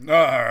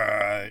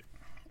Alright.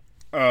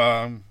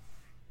 Um,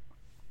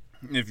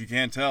 if you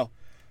can't tell,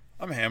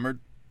 I'm hammered.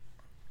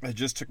 I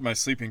just took my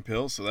sleeping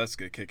pill, so that's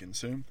gonna kick in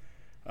soon.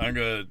 I'm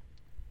gonna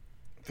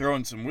throw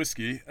in some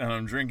whiskey, and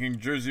I'm drinking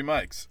Jersey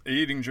Mike's,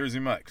 eating Jersey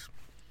Mike's.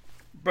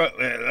 But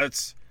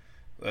let's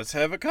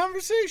have a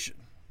conversation.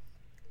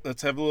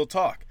 Let's have a little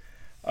talk.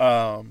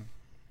 I'm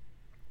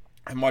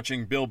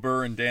watching Bill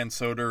Burr and Dan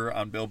Soder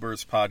on Bill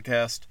Burr's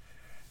podcast,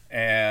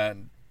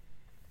 and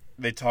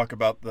they talk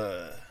about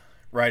the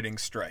writing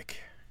strike.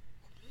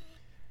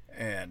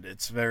 And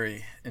it's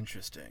very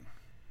interesting.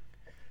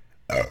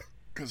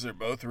 Because they're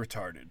both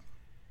retarded.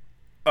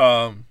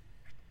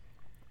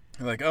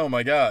 Like, oh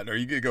my god, are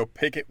you going to go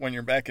picket when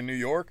you're back in New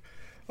York?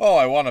 Oh,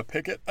 I want to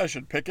picket. I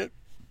should picket.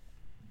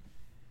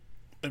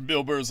 And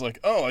Bill Burr's like,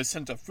 oh, I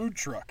sent a food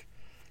truck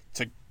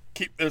to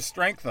keep their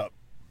strength up.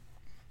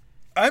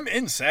 I'm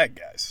in SAG,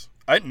 guys.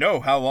 I know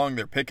how long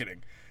they're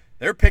picketing.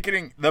 They're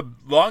picketing, the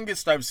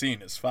longest I've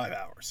seen is 5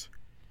 hours.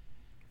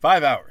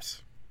 5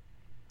 hours.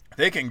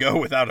 They can go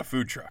without a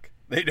food truck.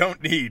 They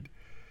don't need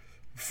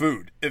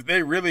food. If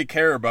they really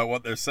care about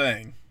what they're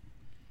saying,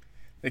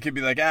 they could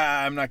be like,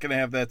 I'm not going to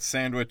have that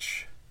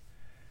sandwich.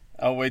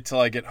 I'll wait till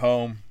I get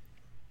home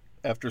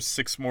after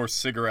 6 more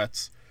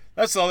cigarettes.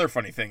 That's the other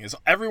funny thing is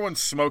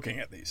everyone's smoking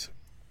at these.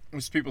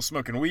 There's people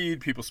smoking weed,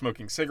 people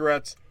smoking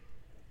cigarettes.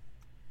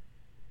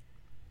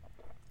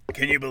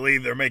 Can you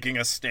believe they're making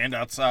us stand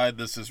outside?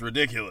 This is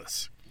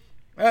ridiculous.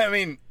 I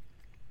mean,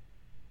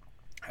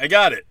 I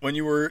got it. When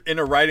you were in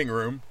a writing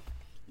room,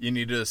 you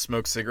needed to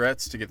smoke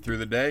cigarettes to get through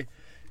the day.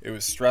 It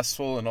was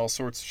stressful and all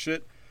sorts of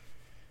shit.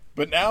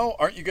 But now,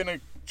 aren't you going to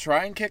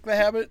try and kick the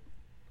habit?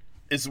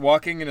 Is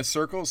walking in a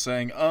circle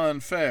saying,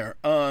 unfair,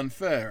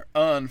 unfair,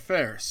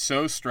 unfair,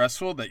 so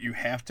stressful that you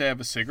have to have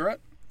a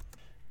cigarette?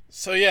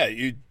 So yeah,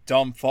 you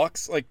dumb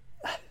fucks. Like,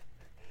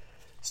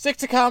 stick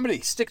to comedy.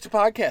 Stick to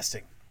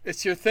podcasting.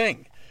 It's your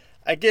thing.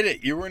 I get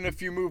it. You were in a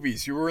few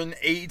movies. You were in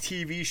a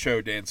TV show,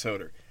 Dan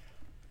Soder.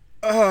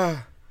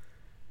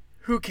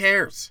 Who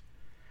cares?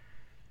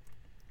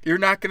 You're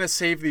not going to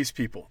save these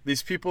people.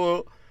 These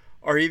people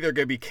are either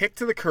going to be kicked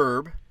to the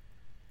curb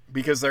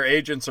because their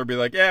agents will be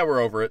like, yeah, we're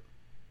over it.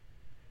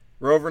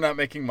 We're over not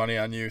making money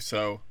on you,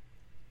 so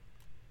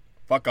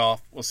fuck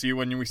off. We'll see you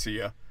when we see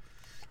you.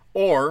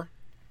 Or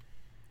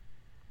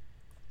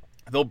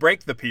they'll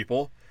break the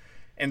people,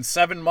 and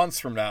 7 months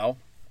from now,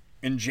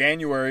 in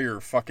January or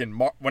fucking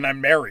when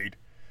I'm married,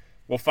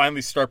 we'll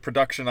finally start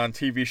production on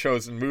TV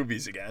shows and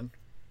movies again,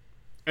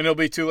 and it'll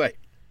be too late.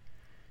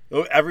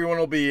 Everyone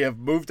will have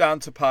moved on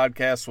to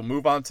podcasts, we'll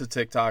move on to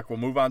TikTok, we'll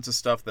move on to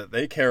stuff that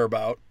they care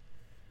about.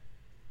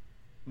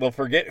 They'll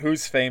forget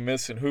who's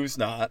famous and who's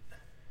not,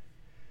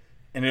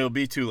 and it'll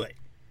be too late.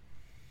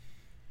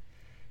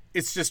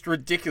 It's just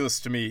ridiculous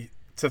to me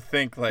to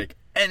think like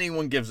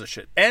anyone gives a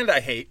shit. And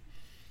I hate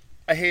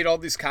all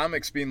these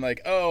comics being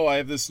like, oh, I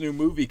have this new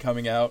movie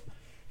coming out,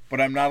 but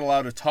I'm not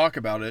allowed to talk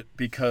about it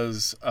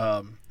because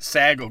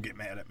SAG will get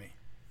mad at me.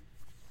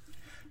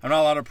 I'm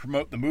not allowed to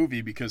promote the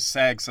movie because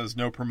SAG says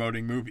no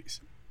promoting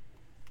movies.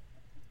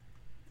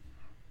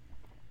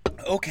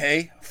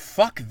 Okay,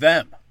 fuck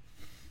them.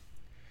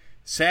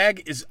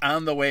 SAG is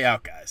on the way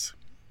out, guys.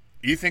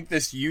 You think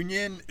this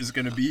union is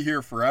going to be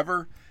here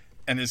forever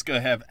and is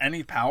going to have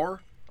any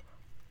power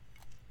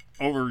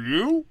over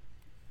you?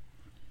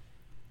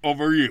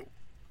 Over you.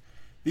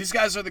 These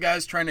guys are the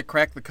guys trying to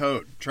crack the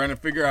code, trying to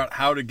figure out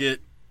how to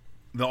get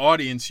the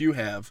audience you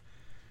have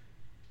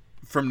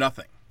from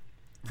nothing.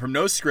 From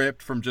no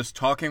script, from just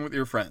talking with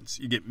your friends.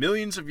 You get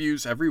millions of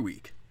views every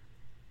week.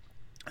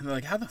 And they're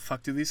like, how the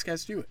fuck do these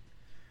guys do it?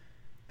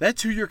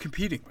 That's who you're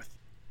competing with.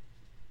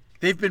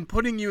 They've been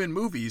putting you in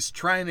movies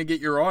trying to get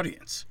your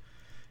audience.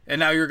 And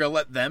now you're going to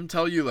let them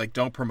tell you, like,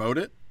 don't promote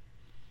it?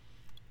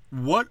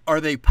 What are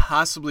they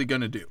possibly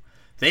going to do?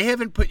 They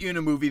haven't put you in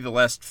a movie the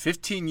last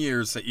 15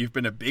 years that you've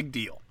been a big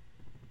deal.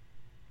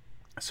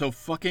 So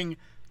fucking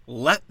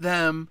let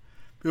them,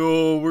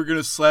 oh, we're going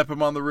to slap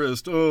him on the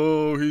wrist.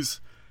 Oh, he's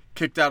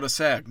kicked out of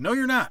SAG. No,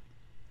 you're not.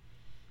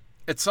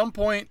 At some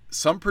point,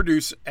 some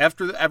producer,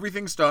 after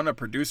everything's done, a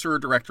producer or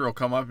director will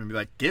come up and be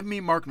like, give me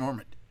Mark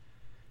Normand.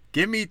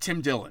 Give me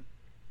Tim Dillon.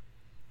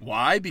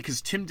 Why?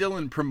 Because Tim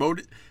Dillon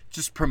promote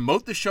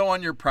the show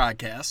on your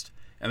podcast,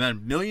 and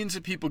then millions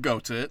of people go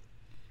to it,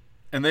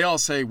 and they all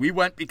say, we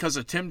went because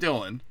of Tim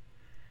Dillon,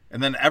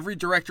 and then every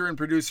director and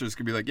producer is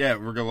going to be like, yeah,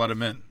 we're going to let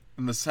him in.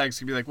 And the SAG's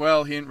going to be like,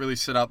 well, he didn't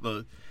sit out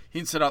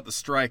the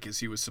strike as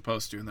he was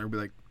supposed to. And they'll be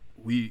like,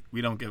 we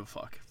don't give a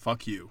fuck.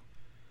 Fuck you.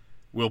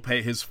 We'll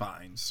pay his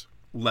fines.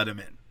 Let him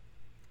in.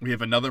 We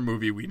have another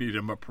movie we need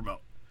him to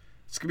promote.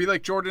 It's going to be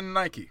like Jordan and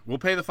Nike. We'll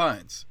pay the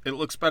fines. It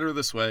looks better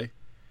this way.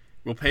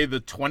 We'll pay the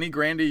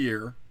 $20,000 a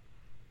year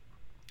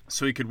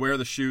so he could wear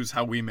the shoes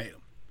how we made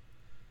them.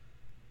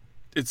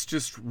 It's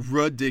just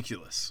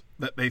ridiculous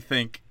that they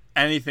think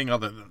anything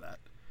other than that.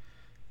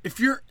 If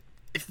you're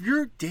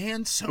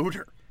Dan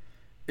Soder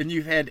and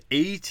you've had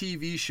a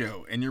TV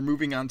show and you're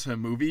moving on to a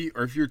movie,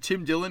 or if you're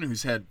Tim Dillon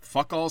who's had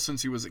fuck all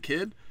since he was a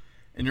kid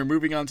and you're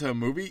moving on to a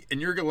movie, and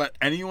you're going to let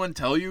anyone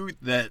tell you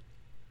that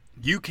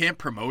You can't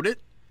promote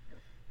it?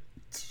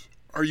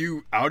 Are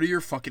you out of your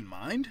fucking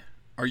mind?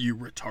 Are you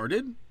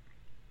retarded?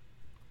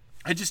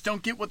 I just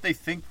don't get what they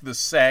think the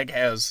SAG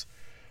has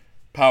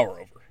power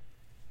over.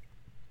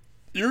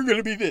 You're going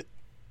to be the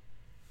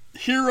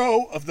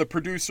hero of the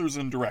producers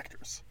and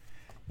directors.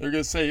 They're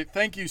going to say,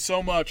 thank you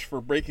so much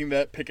for breaking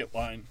that picket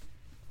line.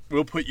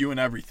 We'll put you in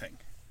everything.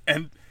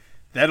 And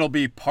that'll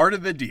be part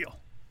of the deal.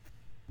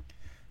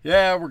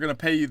 Yeah, we're going to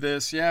pay you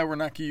this. Yeah, we're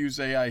not going to use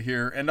AI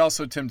here. And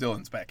also Tim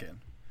Dillon's back in.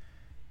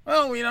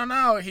 Well, we don't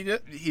know.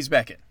 He's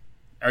back in.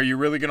 Are you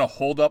really going to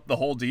hold up the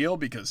whole deal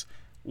because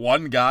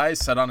one guy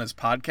said on his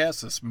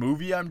podcast, this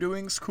movie I'm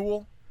doing is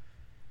cool?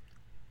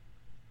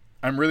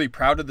 I'm really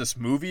proud of this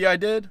movie I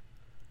did?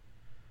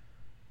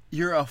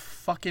 You're a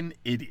fucking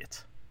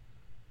idiot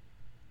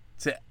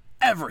to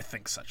ever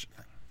think such a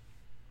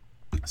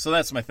thing. So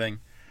that's my thing.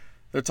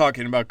 They're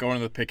talking about going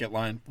to the picket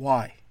line.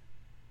 Why?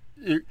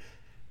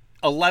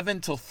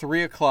 11 till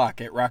 3 o'clock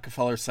at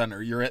Rockefeller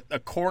Center. You're at a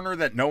corner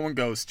that no one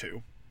goes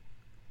to.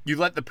 You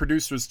let the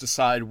producers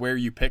decide where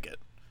you picket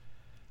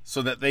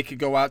so that they could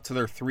go out to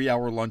their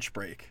 3-hour lunch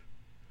break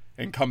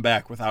and come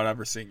back without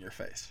ever seeing your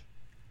face.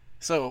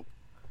 So,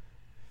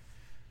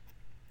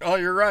 oh,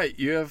 you're right.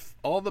 You have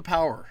all the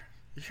power.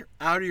 You're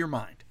out of your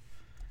mind.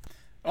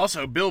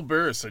 Also, Bill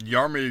Burr said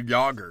Jaromir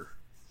Jagr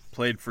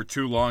played for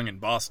too long in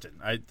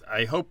Boston.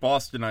 I hope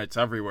Bostonites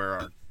everywhere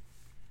are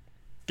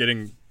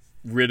getting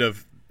rid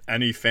of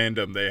any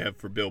fandom they have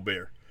for Bill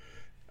Burr.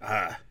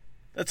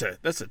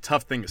 That's a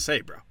tough thing to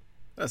say, bro.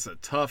 That's a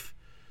tough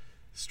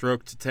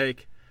stroke to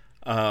take.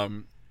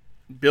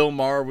 Bill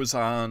Maher was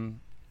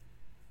on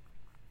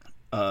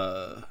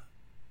Joe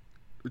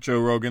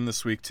Rogan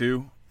this week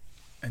too,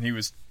 and he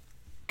was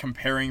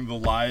comparing the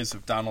lies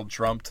of Donald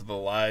Trump to the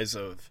lies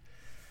of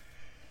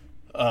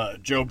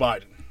Joe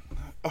Biden.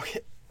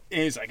 Okay,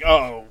 and he's like,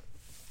 "Oh,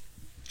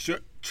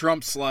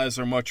 Trump's lies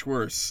are much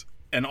worse,"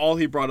 and all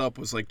he brought up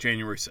was like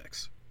January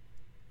 6th.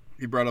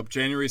 He brought up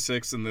January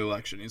 6th and the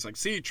election. He's like,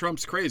 see,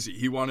 Trump's crazy.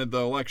 He wanted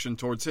the election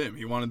towards him.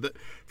 He wanted the...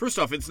 First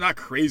off, it's not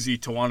crazy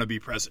to want to be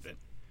president.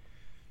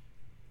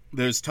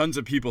 There's tons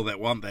of people that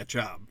want that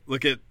job.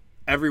 Look at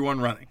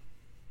everyone running.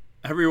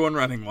 Everyone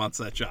running wants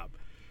that job.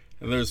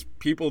 And there's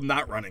people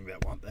not running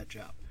that want that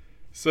job.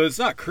 So it's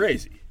not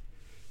crazy.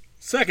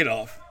 Second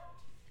off,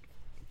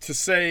 to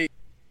say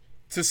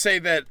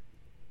that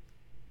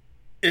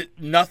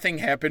nothing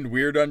happened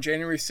weird on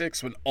January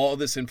 6th when all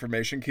this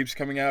information keeps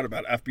coming out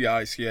about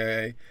FBI,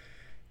 CIA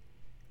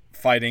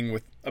fighting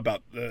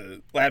about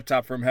the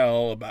laptop from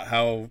hell, about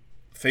how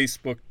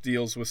Facebook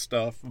deals with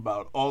stuff,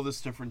 about all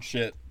this different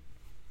shit.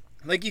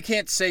 Like, you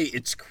can't say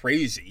it's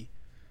crazy.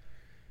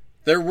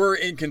 There were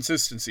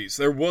inconsistencies.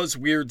 There was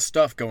weird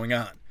stuff going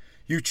on.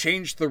 You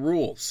changed the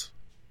rules.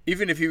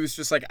 Even if he was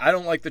just like, I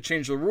don't like to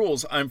change the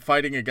rules, I'm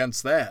fighting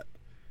against that.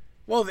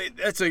 Well,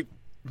 that's a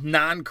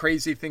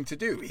non-crazy thing to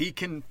do. He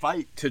can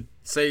fight to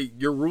say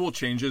your rule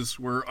changes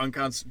were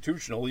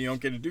unconstitutional. You don't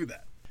get to do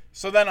that.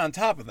 So then on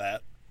top of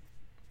that,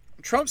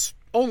 Trump's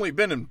only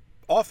been in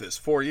office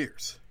 4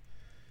 years.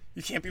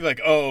 You can't be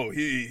like, oh,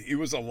 he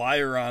was a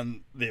liar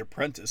on The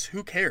Apprentice.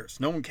 Who cares?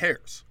 No one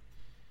cares.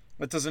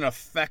 That doesn't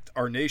affect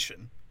our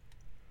nation.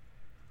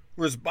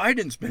 Whereas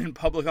Biden's been in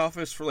public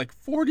office for like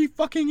 40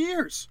 fucking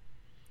years.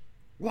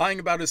 Lying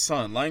about his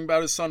son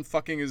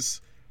fucking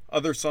his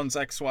other son's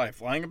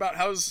ex-wife. Lying about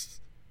how his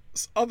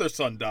other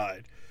son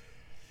died.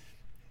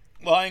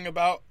 Lying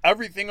about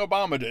everything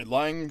Obama did.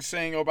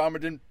 Saying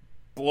Obama didn't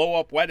blow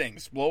up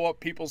weddings, blow up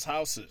people's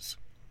houses.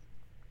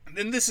 And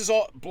then this is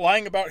all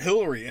lying about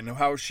Hillary and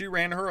how she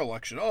ran her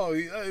election. Oh,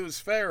 it was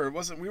fair.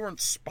 We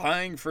weren't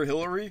spying for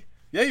Hillary.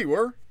 Yeah, you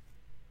were.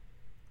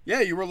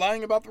 Yeah, you were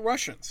lying about the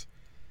Russians.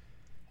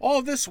 All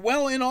of this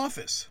well in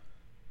office.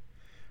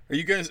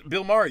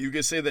 Bill Maher, are you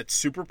going to say that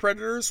super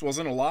predators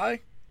wasn't a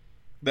lie?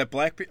 That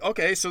black people...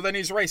 Okay, so then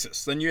he's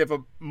racist. Then you have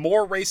a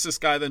more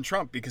racist guy than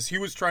Trump because he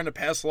was trying to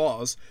pass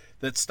laws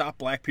that stop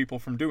black people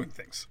from doing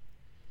things.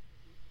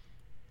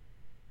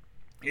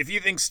 If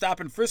you think stop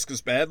and frisk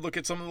is bad, look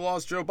at some of the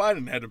laws Joe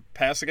Biden had to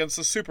pass against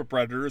the super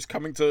predators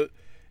coming to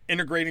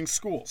integrating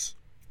schools.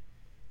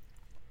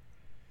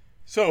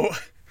 So,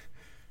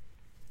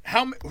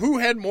 who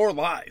had more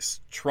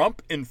lies?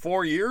 Trump in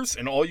 4 years,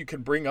 and all you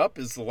can bring up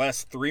is the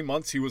last 3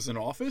 months he was in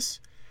office?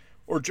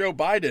 Or Joe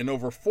Biden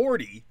over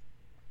 40,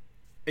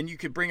 and you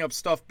could bring up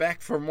stuff back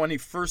from when he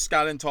first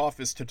got into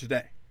office to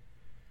today?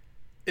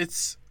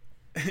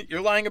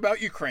 You're lying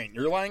about Ukraine.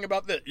 You're lying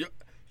about that.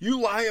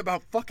 You lie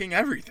about fucking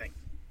everything.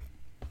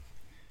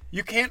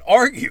 You can't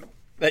argue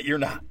that you're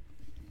not.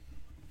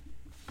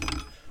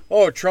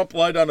 Oh, Trump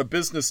lied on a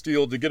business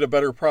deal to get a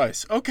better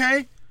price.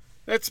 Okay,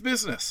 that's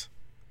business.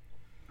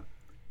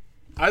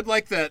 I'd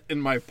like that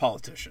in my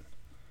politician.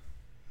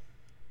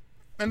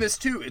 And this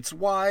too, it's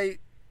why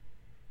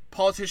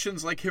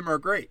politicians like him are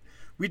great.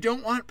 We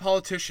don't want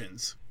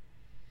politicians.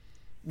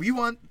 We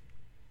want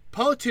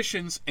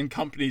politicians and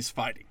companies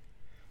fighting.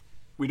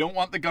 We don't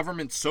want the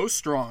government so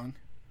strong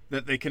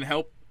that they can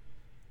help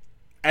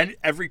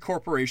every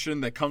corporation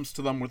that comes to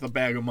them with a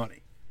bag of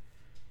money.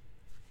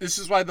 This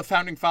is why the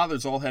founding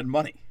fathers all had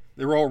money.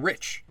 They were all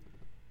rich.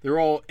 They were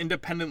all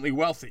independently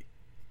wealthy.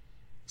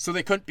 So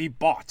they couldn't be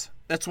bought.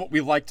 That's what we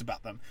liked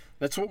about them.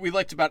 That's what we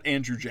liked about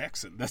Andrew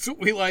Jackson. That's what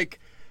we like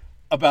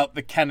about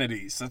the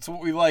Kennedys. That's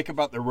what we like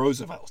about the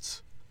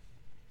Roosevelts.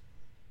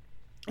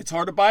 It's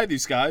hard to buy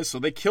these guys, so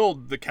they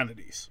killed the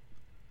Kennedys.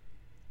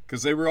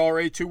 Because they were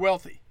already too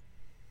wealthy.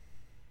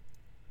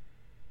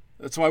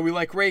 That's why we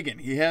like Reagan.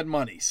 He had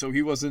money, so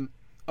he wasn't,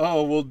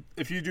 oh, well,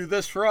 if you do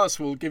this for us,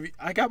 we'll give you,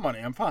 I got money,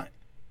 I'm fine.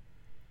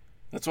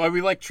 That's why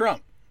we like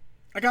Trump.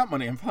 I got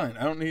money, I'm fine.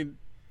 I don't need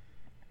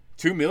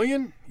 $2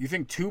 million? You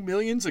think $2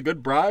 million's a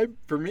good bribe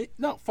for me?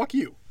 No, fuck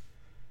you.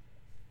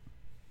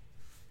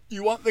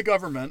 You want the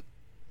government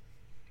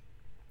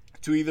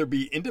to either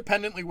be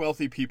independently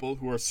wealthy people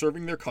who are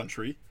serving their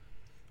country,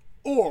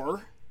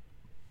 or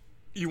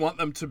you want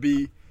them to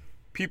be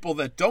people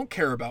that don't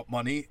care about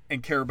money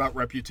and care about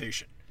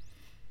reputation.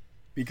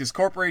 Because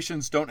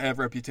corporations don't have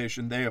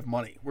reputation, they have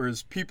money.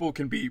 Whereas people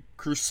can be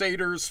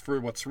crusaders for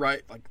what's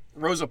right, like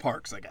Rosa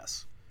Parks, I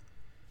guess.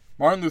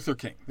 Martin Luther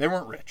King, they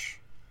weren't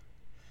rich.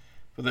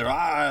 But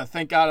they're,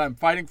 thank God I'm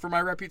fighting for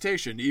my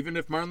reputation. Even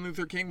if Martin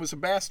Luther King was a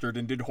bastard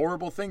and did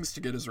horrible things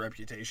to get his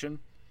reputation,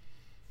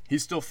 he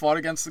still fought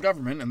against the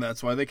government, and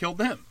that's why they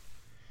killed him.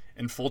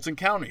 In Fulton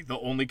County, the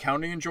only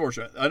county in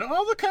Georgia. I don't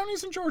know the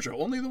counties in Georgia.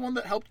 Only the one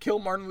that helped kill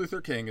Martin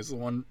Luther King is the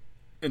one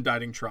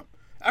indicting Trump.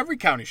 Every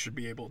county should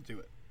be able to do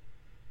it.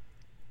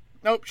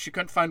 Nope, she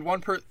couldn't find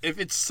one person. If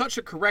it's such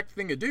a correct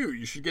thing to do,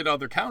 you should get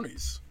other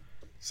counties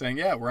saying,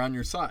 yeah, we're on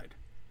your side.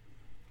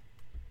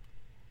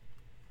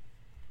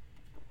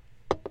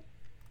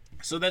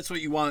 So that's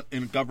what you want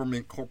in a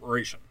government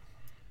corporation.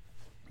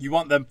 You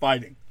want them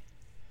fighting.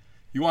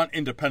 You want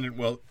independent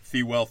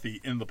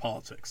wealthy in the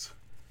politics.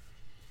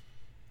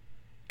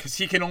 Because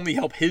he can only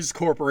help his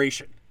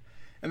corporation.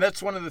 And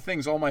that's one of the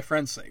things all my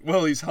friends say.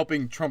 Well, he's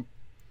helping Trump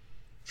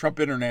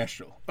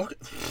International.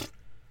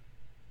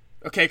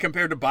 Okay,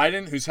 compared to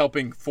Biden, who's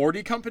helping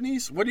 40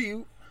 companies? What are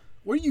you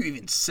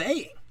even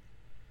saying?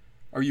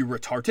 Are you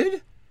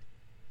retarded?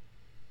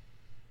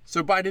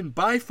 So Biden,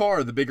 by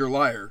far the bigger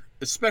liar,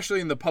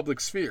 especially in the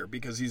public sphere,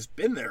 because he's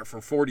been there for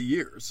 40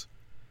 years.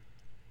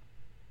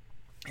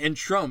 And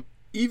Trump,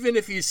 even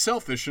if he's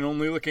selfish and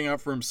only looking out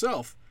for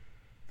himself,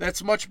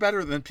 that's much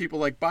better than people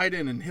like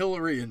Biden and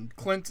Hillary and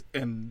Clinton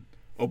and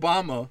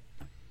Obama,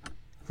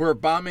 who are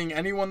bombing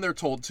anyone they're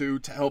told to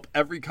help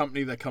every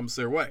company that comes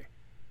their way.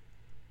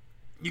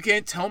 You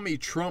can't tell me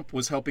Trump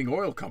was helping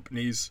oil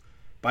companies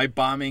by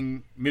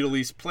bombing Middle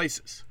East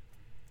places.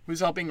 He was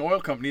helping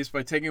oil companies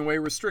by taking away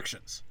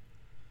restrictions.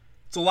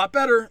 It's a lot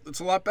better. It's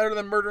a lot better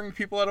than murdering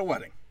people at a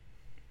wedding.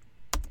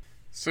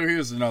 So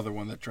here's another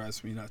one that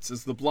drives me nuts.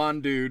 Is the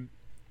blonde dude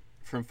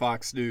from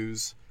Fox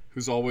News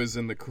who's always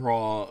in the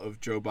craw of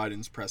Joe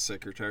Biden's press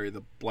secretary,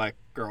 the black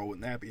girl with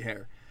nappy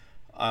hair.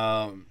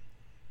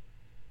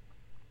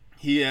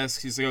 He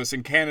goes,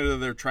 in Canada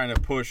they're trying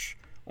to push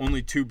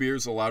only 2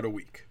 beers allowed a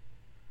week.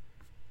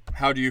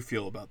 How do you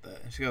feel about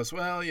that? And she goes,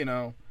 well,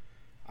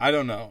 I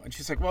don't know. And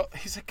she's like, well,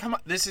 he's like, come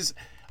on, this is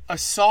a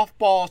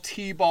softball,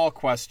 t-ball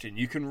question.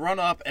 You can run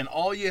up and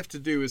all you have to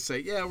do is say,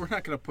 yeah, we're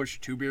not going to push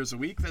 2 beers a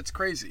week. That's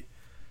crazy.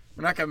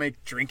 We're not going to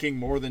make drinking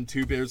more than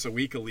 2 beers a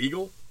week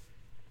illegal.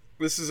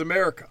 This is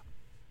America.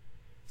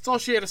 That's all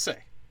she had to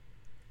say.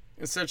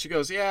 Instead, she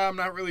goes, yeah, I'm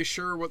not really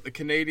sure what the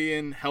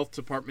Canadian health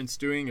department's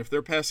doing. If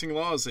they're passing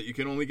laws that you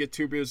can only get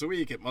 2 beers a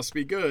week, it must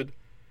be good.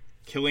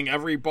 Killing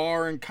every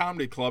bar and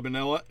comedy club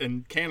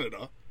in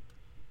Canada.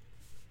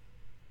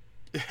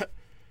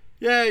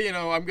 Yeah,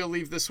 I'm going to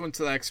leave this one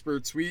to the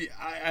experts.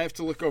 I have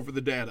to look over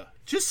the data.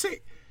 Just say,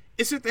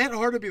 is it that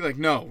hard to be like,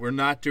 no, we're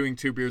not doing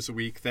 2 beers a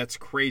week. That's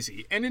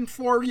crazy. And in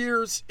 4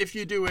 years, if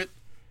you do it,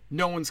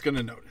 no one's going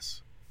to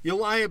notice. You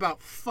lie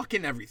about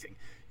fucking everything.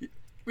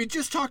 We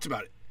just talked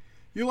about it.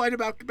 You lied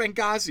about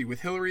Benghazi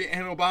with Hillary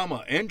and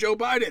Obama and Joe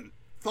Biden.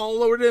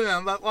 Followed in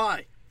on that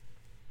lie.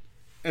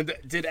 And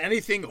did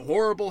anything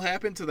horrible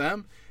happen to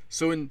them?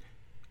 So in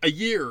a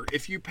year,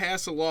 if you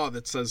pass a law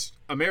that says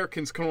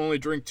Americans can only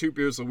drink 2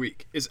 beers a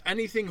week, is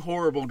anything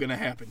horrible going to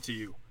happen to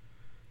you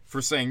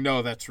for saying,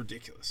 no, that's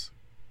ridiculous?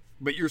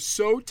 But you're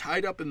so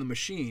tied up in the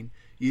machine,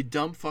 you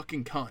dumb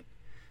fucking cunt,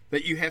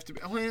 that you have to be,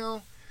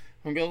 well,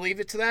 I'm going to leave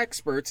it to the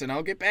experts and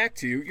I'll get back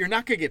to you. You're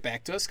not going to get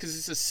back to us because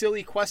it's a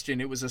silly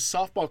question. It was a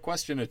softball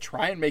question to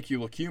try and make you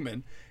look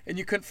human, and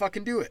you couldn't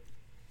fucking do it.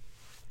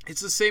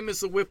 It's the same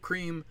as the whipped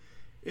cream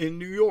in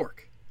New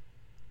York.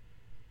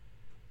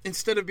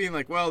 Instead of being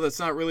like, well, that's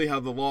not really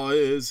how the law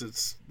is.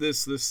 It's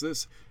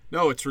this.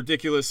 No, it's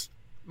ridiculous.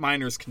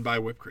 Minors can buy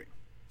whipped cream.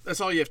 That's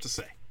all you have to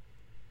say.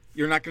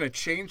 You're not going to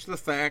change the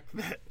fact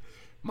that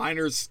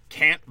minors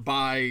can't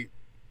buy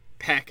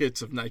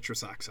packets of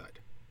nitrous oxide.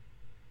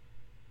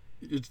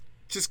 You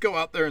just go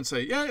out there and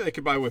say, yeah, they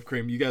could buy whipped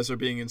cream. You guys are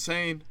being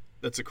insane.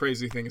 That's a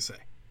crazy thing to say.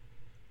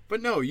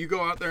 But no, you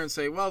go out there and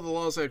say, well, the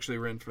law's actually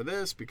written for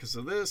this because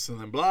of this,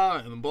 and then blah,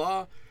 and then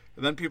blah.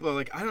 And then people are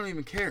like, I don't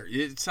even care.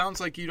 It sounds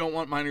like you don't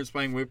want minors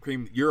buying whipped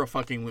cream. You're a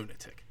fucking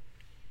lunatic.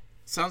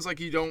 It sounds like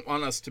you don't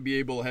want us to be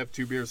able to have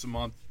 2 beers a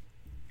month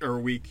or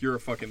a week, you're a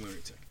fucking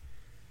lunatic.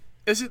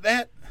 Is it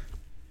that?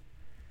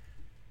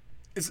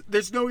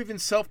 There's no even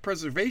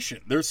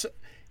self-preservation. There's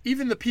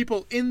even the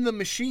people in the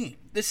machine.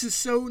 This is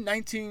so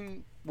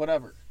 28,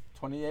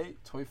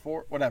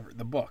 24, whatever,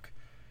 the book.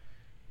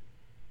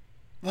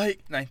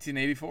 Like,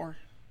 1984?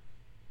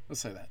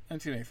 Let's say that.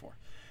 1984.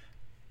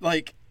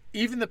 Like,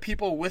 even the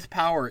people with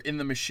power in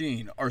the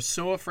machine are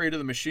so afraid of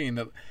the machine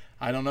that,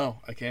 I don't know,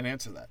 I can't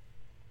answer that.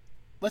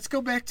 Let's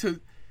go back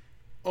to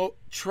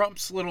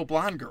Trump's little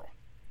blonde girl,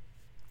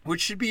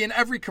 which should be in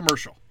every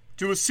commercial.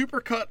 Do a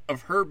supercut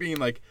of her being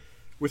like,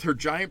 with her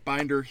giant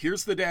binder,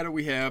 here's the data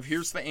we have,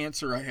 here's the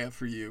answer I have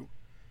for you,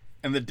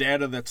 and the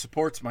data that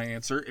supports my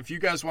answer. If you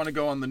guys want to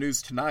go on the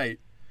news tonight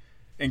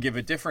and give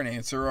a different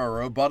answer or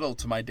a rebuttal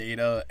to my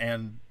data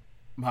and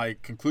my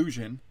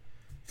conclusion,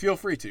 feel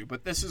free to.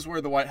 But this is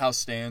where the White House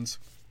stands.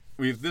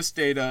 We have this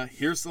data.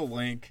 Here's the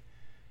link.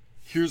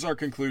 Here's our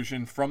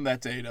conclusion from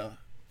that data.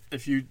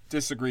 If you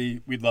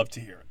disagree, we'd love to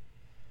hear it.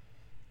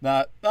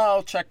 Not,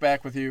 I'll check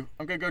back with you.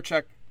 I'm going to go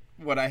check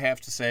what I have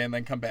to say and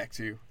then come back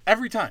to you.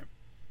 Every time.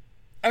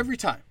 Every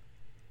time.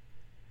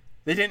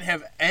 They didn't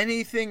have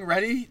anything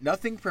ready,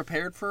 nothing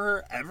prepared for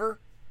her, ever.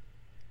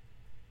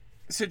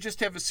 So just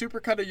have a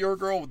supercut of your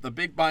girl with the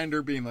big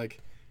binder being like,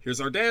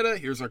 here's our data,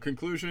 here's our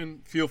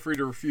conclusion, feel free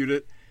to refute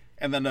it.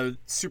 And then a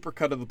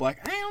supercut of the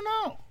black, I don't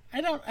know.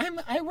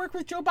 I work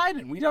with Joe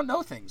Biden. We don't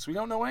know things. We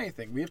don't know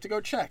anything. We have to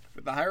go check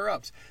with the higher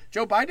ups.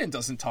 Joe Biden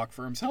doesn't talk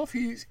for himself.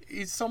 He's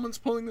someone's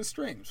pulling the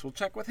strings. We'll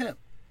check with him.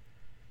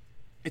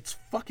 It's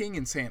fucking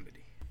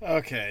insanity.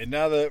 Okay,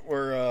 now that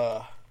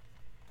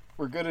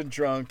we're good and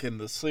drunk and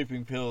the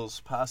sleeping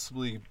pills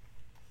possibly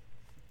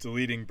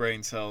deleting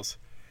brain cells,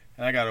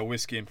 and I got a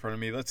whiskey in front of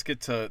me, let's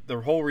get to the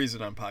whole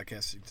reason I'm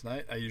podcasting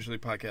tonight. I usually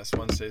podcast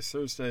Wednesdays,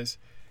 Thursdays.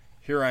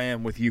 Here I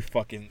am with you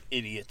fucking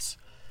idiots.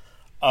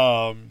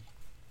 So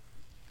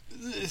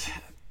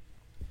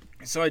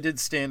I did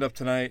stand up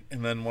tonight,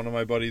 and then one of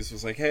my buddies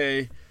was like,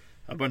 hey,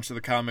 a bunch of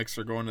the comics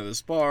are going to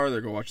this bar.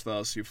 They're going to watch the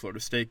LSU Florida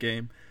State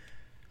game.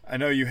 I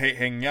know you hate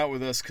hanging out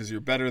with us because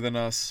you're better than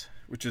us,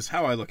 which is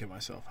how I look at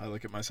myself. I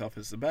look at myself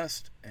as the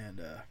best, and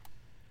it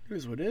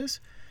is what it is.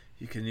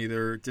 You can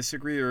either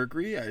disagree or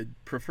agree. I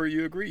prefer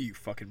you agree, you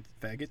fucking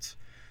faggots.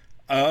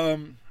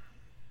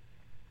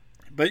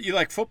 But you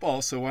like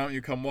football, so why don't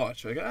you come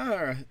watch? Like, all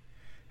right,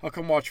 I'll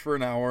come watch for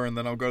an hour, and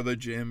then I'll go to the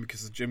gym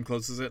because the gym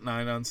closes at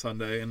 9 on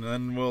Sunday, and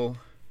then we'll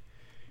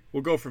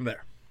go from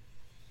there.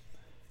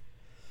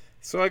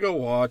 So I go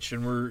watch,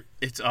 and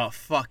it's a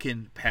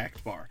fucking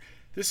packed bar.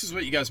 This is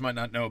what you guys might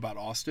not know about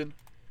Austin.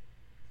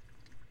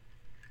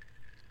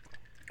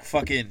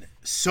 Fucking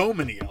so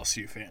many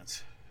LSU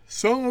fans.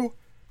 So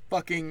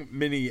fucking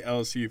many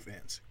LSU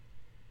fans.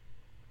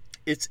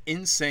 It's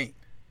insane.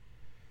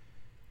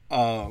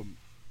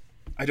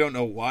 I don't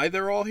know why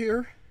they're all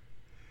here.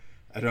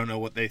 I don't know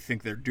what they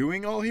think they're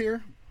doing all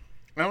here.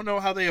 I don't know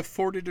how they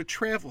afforded to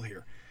travel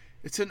here.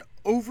 It's an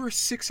over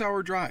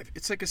 6-hour drive.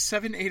 It's like a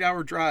 7-8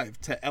 hour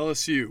drive to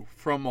LSU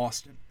from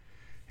Austin.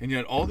 And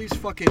yet all these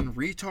fucking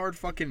retard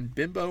fucking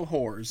bimbo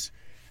whores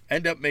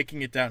end up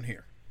making it down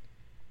here.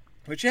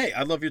 Which, hey,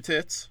 I love your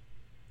tits.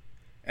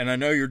 And I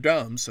know you're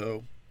dumb,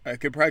 so I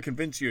could probably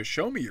convince you to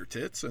show me your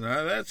tits, and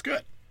that's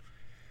good.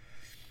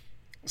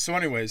 So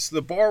anyways,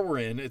 the bar we're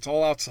in, it's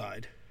all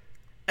outside.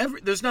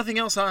 There's nothing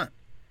else on.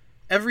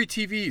 Every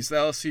TV is the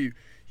LSU.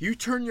 You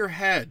turn your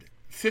head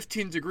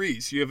 15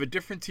 degrees, you have a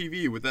different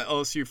TV with the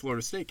LSU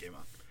Florida State game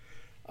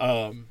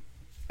on.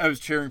 I was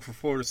cheering for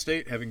Florida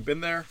State, having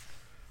been there.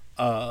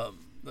 I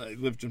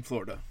lived in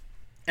Florida.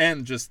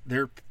 And just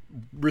their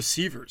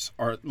receivers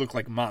look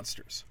like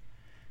monsters.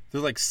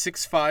 They're like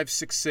 6'5",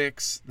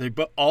 6'6". They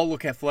all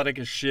look athletic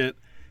as shit.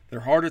 They're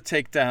hard to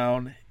take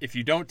down. If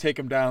you don't take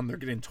them down, they're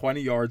getting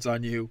 20 yards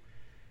on you.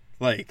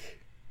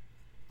 Like,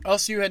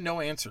 LSU had no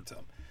answer to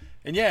them.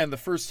 And yeah, in the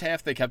first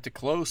half, they kept it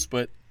close,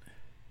 but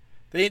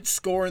they didn't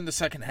score in the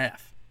second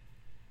half.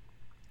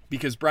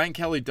 Because Brian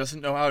Kelly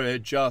doesn't know how to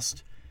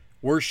adjust.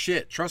 Worse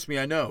shit. Trust me,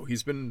 I know.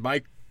 He's been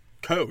my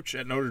coach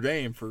at Notre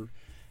Dame for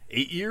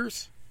 8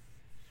 years.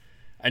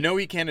 I know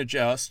he can't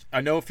adjust. I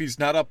know if he's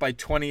not up by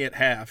 20 at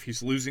half,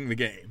 he's losing the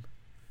game.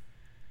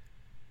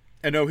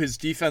 I know his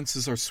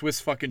defenses are Swiss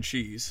fucking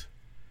cheese.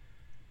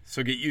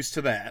 So get used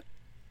to that.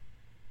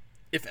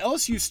 If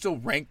LSU's still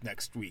ranked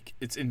next week,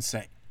 it's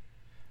insane.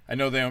 I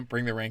know they don't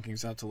bring the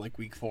rankings out till like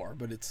week 4,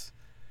 but it's...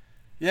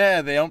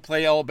 Yeah, they don't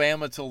play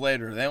Alabama till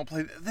later.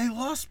 They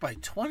lost by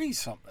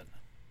 20-something.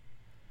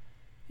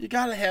 You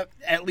gotta have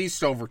at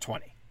least over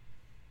 20.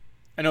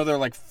 I know they're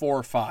like 4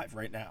 or 5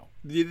 right now.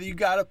 You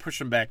gotta push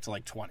them back to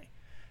like 20.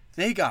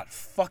 They got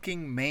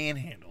fucking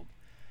manhandled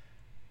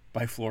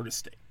by Florida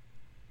State.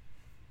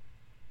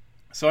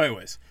 So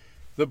anyways,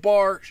 the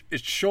bar,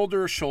 it's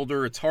shoulder to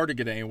shoulder. It's hard to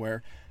get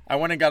anywhere. I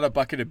went and got a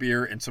bucket of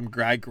beer, and some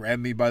guy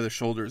grabbed me by the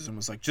shoulders and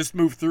was like, just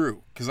move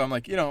through. Because I'm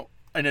like, an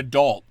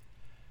adult.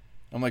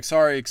 I'm like,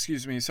 sorry,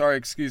 excuse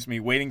me,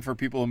 waiting for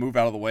people to move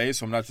out of the way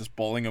so I'm not just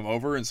bowling them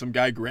over. And some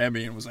guy grabbed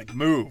me and was like,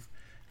 move.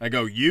 I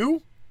go, you're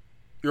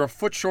a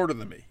foot shorter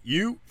than me.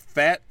 You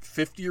fat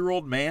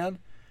 50-year-old man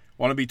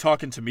Want to be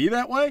talking to me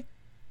that way?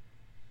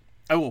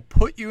 I will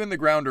put you in the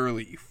ground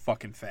early, you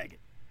fucking faggot.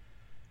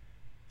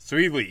 So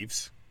he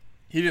leaves.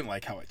 He didn't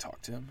like how I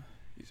talked to him.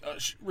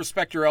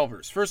 Respect your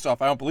elders. First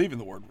off, I don't believe in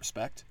the word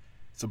respect.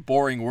 It's a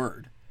boring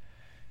word.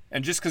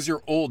 And just because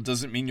you're old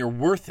doesn't mean you're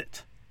worth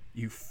it,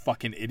 you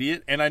fucking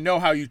idiot. And I know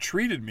how you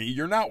treated me.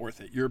 You're not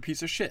worth it. You're a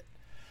piece of shit.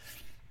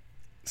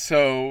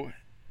 So,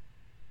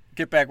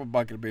 get back with a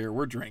bucket of beer.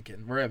 We're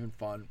drinking. We're having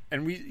fun.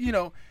 And we,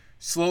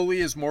 slowly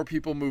as more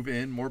people move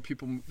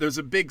in, there's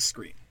a big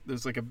screen.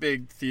 There's like a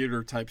big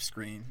theater type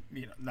screen.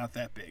 Not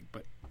that big,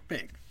 but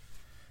big.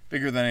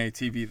 Bigger than a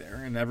TV there.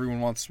 And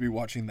everyone wants to be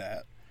watching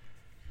that.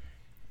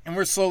 And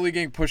we're slowly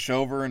getting pushed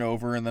over and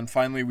over. And then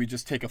finally we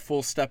just take a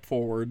full step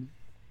forward.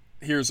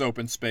 Here's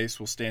open space.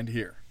 We'll stand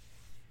here.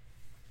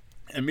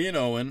 And me and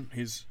Owen,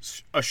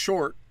 he's a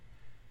short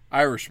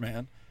Irish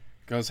man,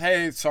 goes,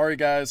 hey, sorry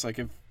guys, like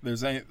if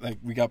there's any, like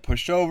we got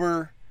pushed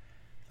over,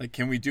 like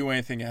can we do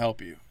anything to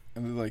help you?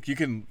 And they're like, you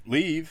can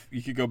leave,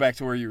 you could go back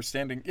to where you were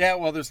standing. Yeah,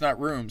 well, there's not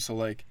room, so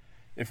like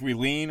if we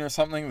lean or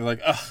something, they're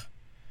like, ugh,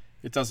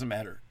 it doesn't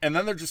matter. And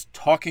then they're just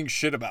talking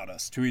shit about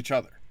us to each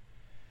other.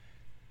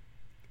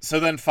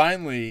 So then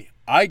finally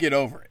I get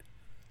over it.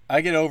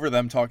 I get over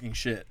them talking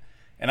shit,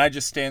 and I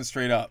just stand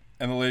straight up.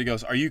 And the lady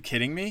goes, are you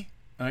kidding me?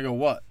 And I go,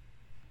 what?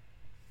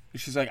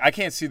 She's like, I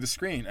can't see the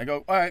screen. I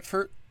go, all right,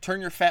 turn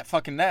your fat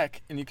fucking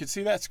neck and you can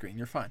see that screen.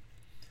 You're fine.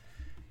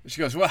 And she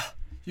goes, well,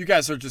 you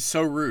guys are just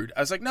so rude. I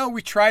was like, no,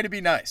 we try to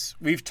be nice.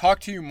 We've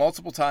talked to you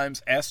multiple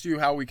times, asked you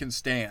how we can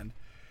stand,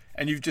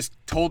 and you've just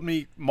told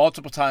me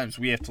multiple times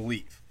we have to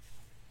leave.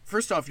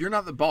 First off, you're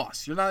not the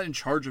boss. You're not in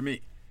charge of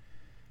me.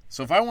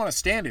 So if I want to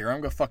stand here,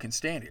 I'm going to fucking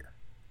stand here.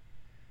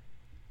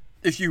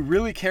 If you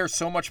really care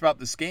so much about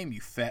this game,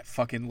 you fat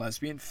fucking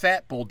lesbian,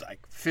 fat bull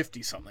dyke,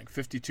 50-something,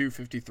 52,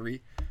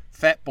 53,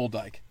 fat bull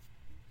dyke.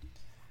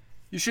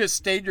 You should have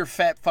stayed your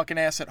fat fucking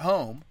ass at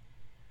home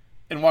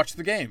and watched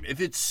the game. If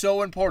it's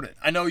so important.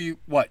 I know you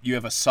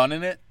have a son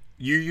in it?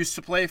 You used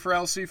to play for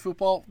LSU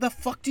football? The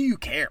fuck do you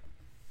care?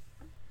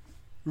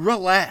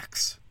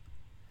 Relax.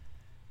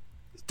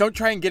 Don't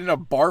try and get in a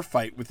bar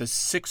fight with a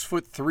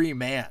 6'3"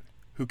 man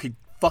who could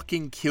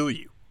fucking kill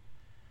you.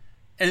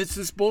 And it's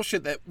this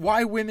bullshit that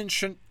why women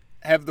shouldn't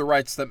have the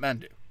rights that men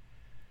do.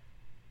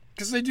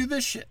 Because they do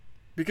this shit.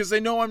 Because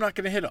they know I'm not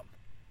going to hit them.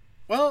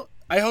 Well,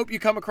 I hope you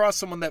come across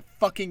someone that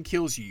fucking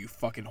kills you, you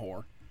fucking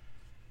whore.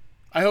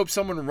 I hope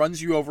someone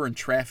runs you over in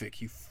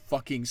traffic, you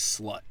fucking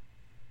slut.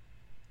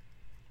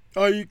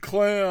 I eat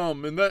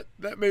clam, and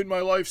that made my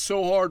life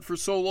so hard for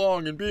so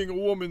long, and being a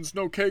woman's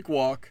no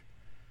cakewalk.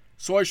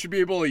 So I should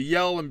be able to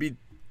yell and be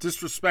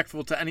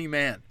disrespectful to any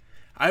man.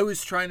 I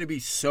was trying to be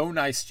so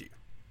nice to you.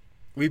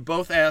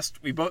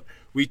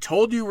 We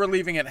told you we're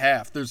leaving at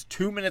half. There's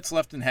 2 minutes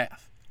left in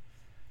half.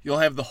 You'll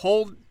have the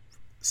whole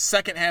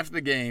second half of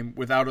the game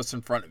without us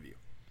in front of you.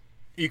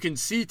 You can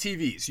see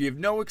TVs. You have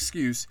no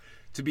excuse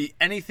to be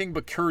anything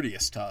but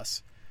courteous to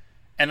us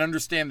and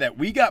understand that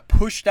we got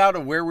pushed out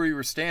of where we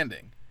were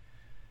standing.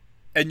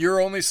 And your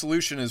only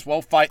solution is,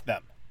 well, fight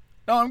them.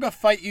 No, I'm going to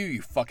fight you,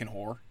 you fucking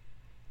whore.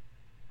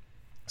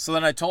 So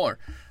then I told her,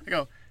 I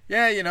go,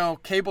 yeah,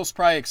 cable's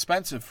probably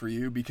expensive for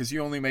you because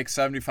you only make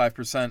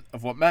 75%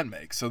 of what men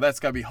make. So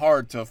that's got to be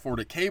hard to afford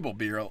a cable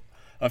beer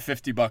of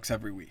 $50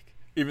 every week,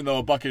 even though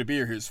a bucket of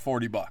beer here is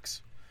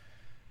 $40.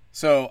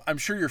 So I'm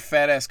sure your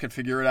fat ass could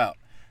figure it out.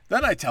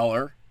 Then I tell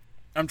her,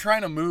 I'm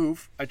trying to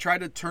move. I try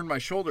to turn my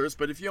shoulders,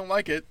 but if you don't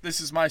like it, this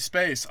is my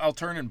space. I'll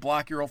turn and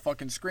block your whole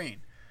fucking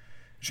screen.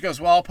 She goes,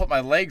 well, I'll put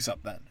my legs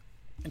up then.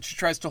 And she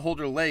tries to hold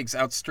her legs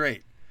out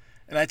straight.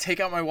 And I take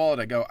out my wallet.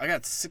 I go, I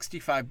got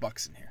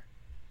 $65 in here.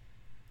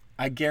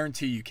 I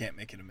guarantee you can't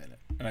make it a minute.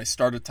 And I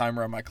start a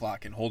timer on my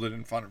clock and hold it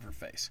in front of her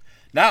face.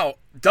 Now,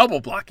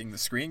 double blocking the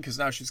screen because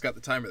now she's got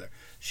the timer there.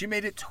 She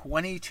made it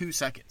 22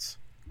 seconds.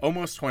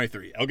 Almost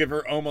 23. I'll give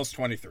her almost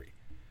 23.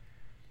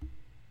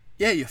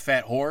 Yeah, you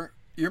fat whore.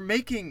 You're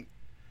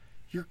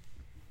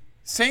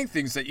saying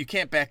things that you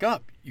can't back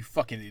up, you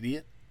fucking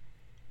idiot.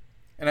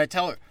 And I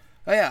tell her,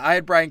 oh yeah, I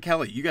had Brian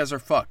Kelly. You guys are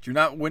fucked. You're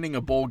not winning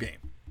a bowl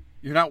game.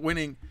 You're not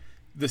winning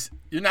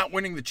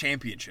the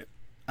championship.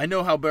 I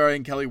know how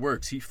Brian Kelly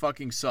works. He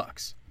fucking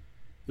sucks.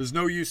 There's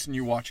no use in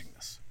you watching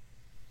this.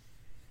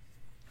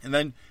 And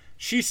then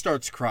she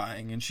starts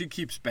crying and she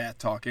keeps bat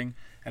talking.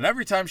 And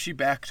every time she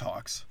back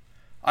talks,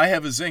 I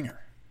have a zinger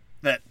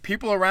that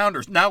people around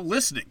are now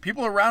listening.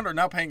 People around are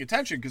now paying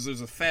attention because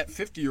there's a fat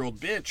 50-year-old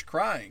bitch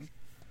crying.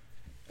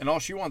 And all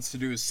she wants to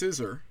do is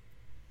scissor.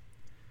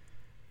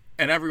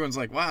 And everyone's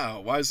like, wow,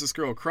 why is this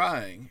girl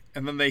crying?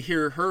 And then they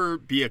hear her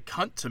be a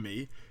cunt to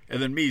me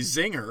and then me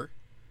zing her.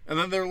 And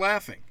then they're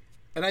laughing.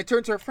 And I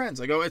turn to her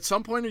friends. I go, at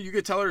some point, are you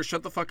going to tell her to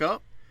shut the fuck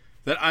up?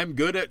 That I'm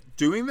good at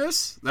doing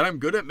this? That I'm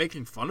good at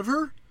making fun of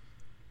her?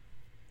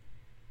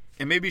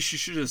 And maybe she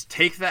should just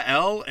take the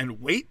L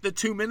and wait the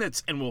 2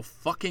 minutes and we'll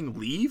fucking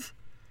leave?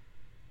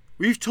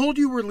 We've told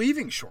you we're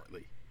leaving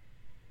shortly.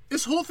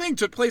 This whole thing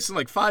took place in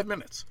like 5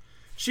 minutes.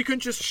 She couldn't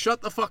just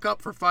shut the fuck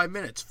up for 5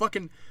 minutes.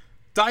 Fucking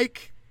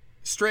dyke,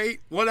 straight,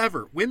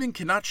 whatever. Women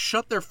cannot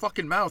shut their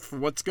fucking mouth for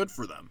what's good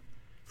for them.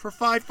 for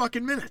 5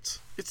 fucking minutes.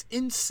 It's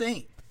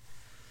insane.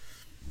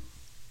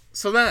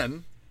 So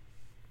then,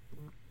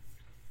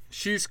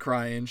 she's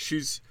crying.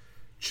 She's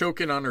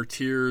choking on her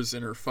tears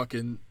and her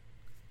fucking,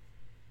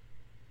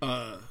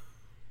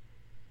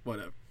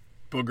 whatever,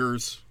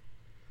 boogers.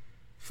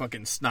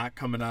 Fucking snot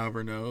coming out of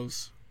her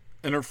nose.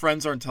 And her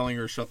friends aren't telling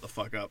her to shut the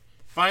fuck up.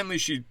 Finally,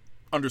 she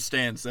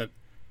understands that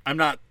I'm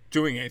not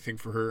doing anything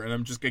for her and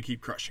I'm just going to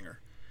keep crushing her.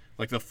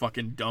 Like the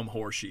fucking dumb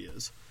whore she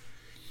is.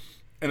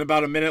 And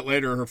about a minute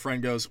later, her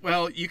friend goes,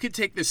 well, you could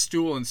take this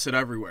stool and sit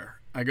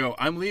everywhere. I go,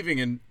 I'm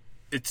leaving and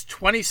it's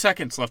 20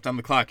 seconds left on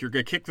the clock. You're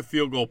going to kick the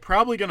field goal.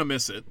 Probably going to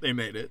miss it. They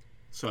made it.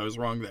 So I was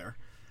wrong there.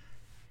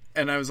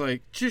 And I was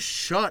like, just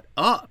shut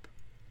up.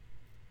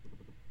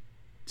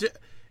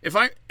 If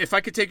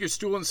I could take your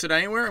stool and sit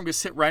anywhere, I'm going to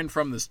sit right in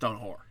front of this dumb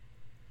whore.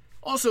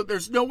 Also,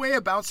 there's no way a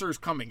bouncer is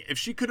coming. If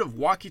she could have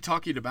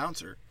walkie-talkied a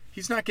bouncer,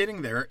 he's not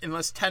getting there in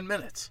less 10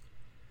 minutes.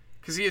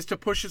 Because he has to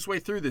push his way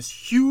through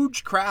this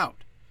huge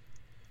crowd.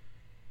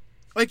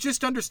 Like,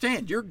 just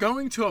understand, you're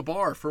going to a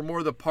bar for more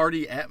of the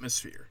party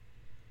atmosphere.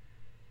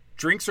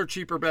 Drinks are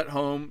cheaper at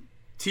home.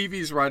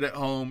 TV's right at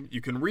home.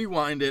 You can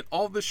rewind it.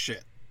 All this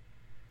shit.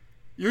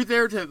 You're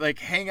there to, like,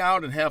 hang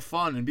out and have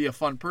fun and be a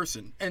fun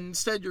person. And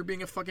instead, you're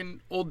being a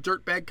fucking old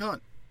dirtbag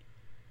cunt.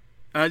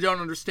 And I don't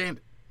understand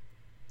it.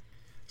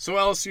 So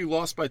LSU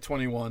lost by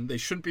 21. They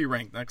shouldn't be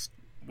ranked next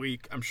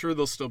week. I'm sure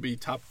they'll still be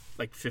top,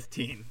 like,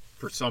 15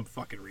 for some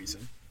fucking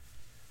reason.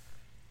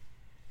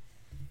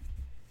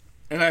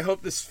 And I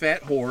hope this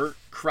fat whore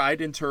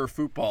cried into her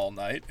football all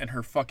night and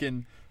her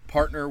fucking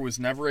partner was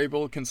never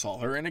able to console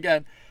her. And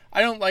again, I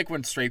don't like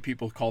when straight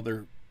people call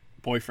their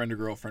boyfriend or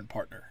girlfriend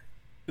partner.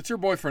 It's your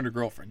boyfriend or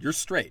girlfriend. You're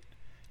straight.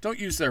 Don't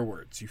use their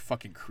words, you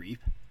fucking creep.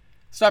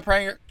 Stop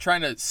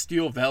trying to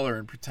steal valor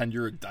and pretend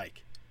you're a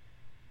dyke.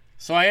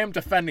 So I am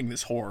defending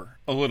this whore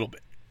a little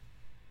bit.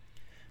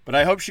 But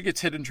I hope she gets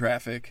hit in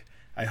traffic.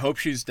 I hope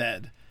she's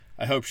dead.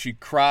 I hope she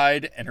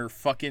cried and her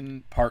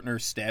fucking partner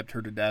stabbed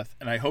her to death.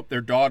 And I hope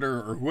their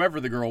daughter or whoever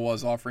the girl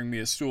was offering me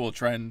a stool to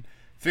try and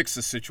fix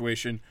the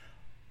situation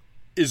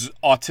is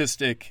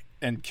autistic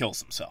and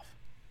kills himself.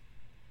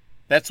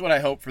 That's what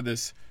I hope for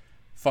this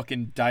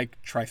fucking dyke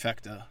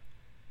trifecta.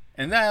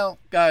 And now,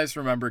 guys,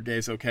 remember,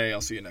 gay's okay. I'll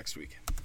see you next week.